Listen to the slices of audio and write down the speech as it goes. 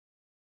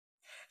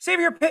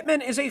Xavier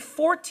Pitman is a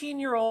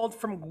 14-year-old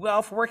from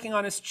Guelph working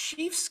on his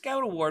Chief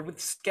Scout Award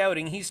with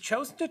Scouting. He's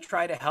chosen to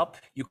try to help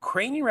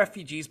Ukrainian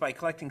refugees by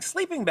collecting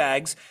sleeping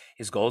bags.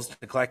 His goal is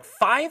to collect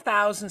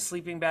 5,000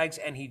 sleeping bags,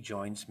 and he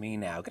joins me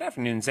now. Good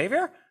afternoon,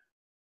 Xavier.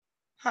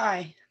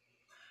 Hi.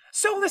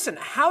 So listen,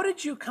 how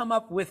did you come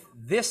up with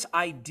this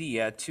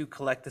idea to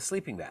collect the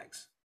sleeping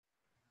bags?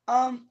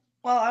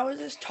 Well, I was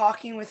just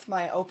talking with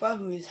my Opa,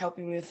 who is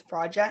helping me with the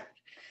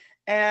project,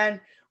 and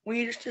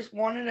we just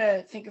wanted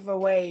to think of a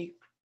way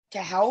to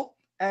help.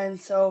 And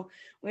so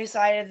we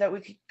decided that we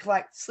could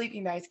collect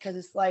sleeping bags because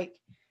it's like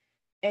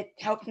it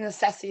helps the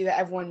necessity that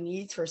everyone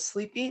needs for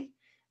sleeping,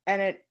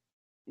 and it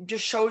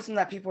just shows them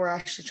that people are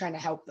actually trying to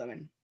help them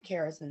and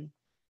cares and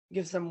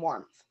gives them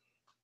warmth.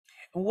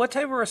 What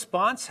type of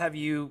response have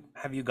you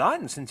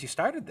gotten since you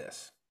started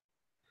this?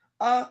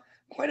 Uh,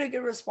 Quite a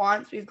good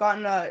response. We've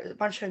gotten a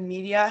bunch of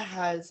media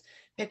has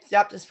picked it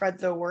up to spread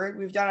the word.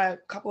 We've done a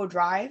couple of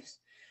drives.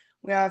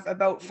 We have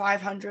about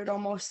 500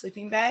 almost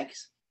sleeping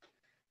bags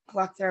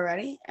collected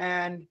already,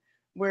 and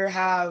we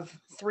have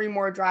three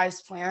more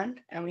drives planned,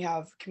 and we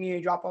have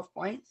community drop-off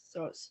points,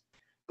 so it's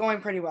going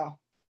pretty well.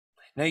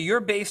 Now you're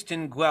based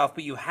in Guelph,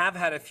 but you have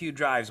had a few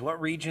drives. What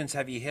regions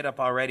have you hit up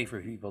already for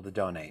people to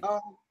donate?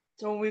 Um,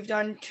 so we've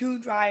done two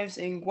drives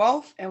in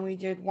Guelph, and we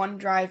did one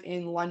drive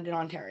in London,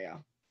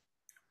 Ontario.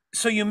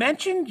 So you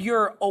mentioned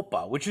your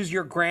Opa, which is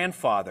your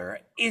grandfather.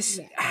 Is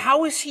Yeah.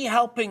 How is he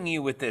helping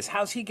you with this?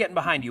 How's he getting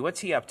behind you?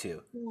 What's he up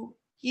to? So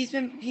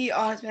he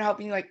has been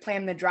helping like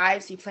plan the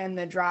drives. He planned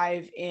the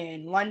drive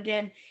in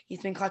London.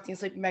 He's been collecting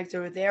sleeping bags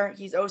over there.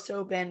 He's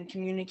also been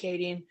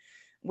communicating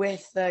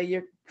with the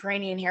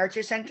Ukrainian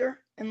Heritage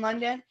Center in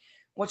London,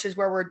 which is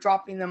where we're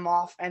dropping them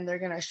off, and they're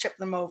gonna ship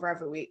them over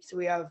every week. So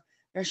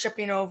they're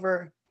shipping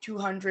over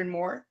 200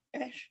 more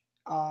ish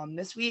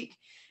this week,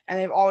 and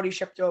they've already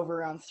shipped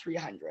over around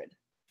 300.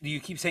 You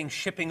keep saying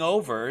shipping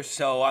over,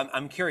 so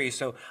I'm curious.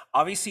 So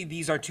obviously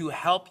these are to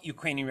help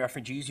Ukrainian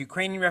refugees.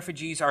 Ukrainian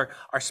refugees are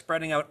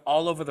spreading out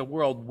all over the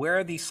world. Where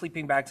are these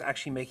sleeping bags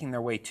actually making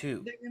their way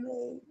to? They're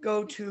gonna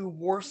go to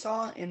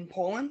Warsaw in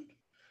Poland,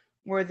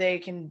 where they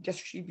can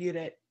distribute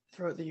it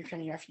throughout the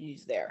Ukrainian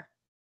refugees there.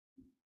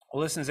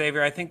 Well, listen,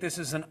 Xavier, I think this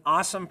is an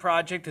awesome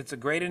project. It's a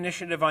great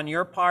initiative on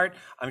your part.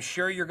 I'm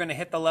sure you're going to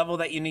hit the level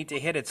that you need to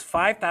hit. It's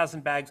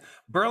 5,000 bags.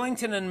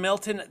 Burlington and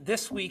Milton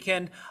this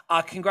weekend.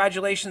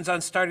 Congratulations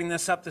on starting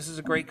this up. This is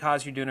a great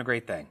cause. You're doing a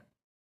great thing.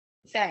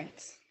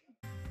 Thanks.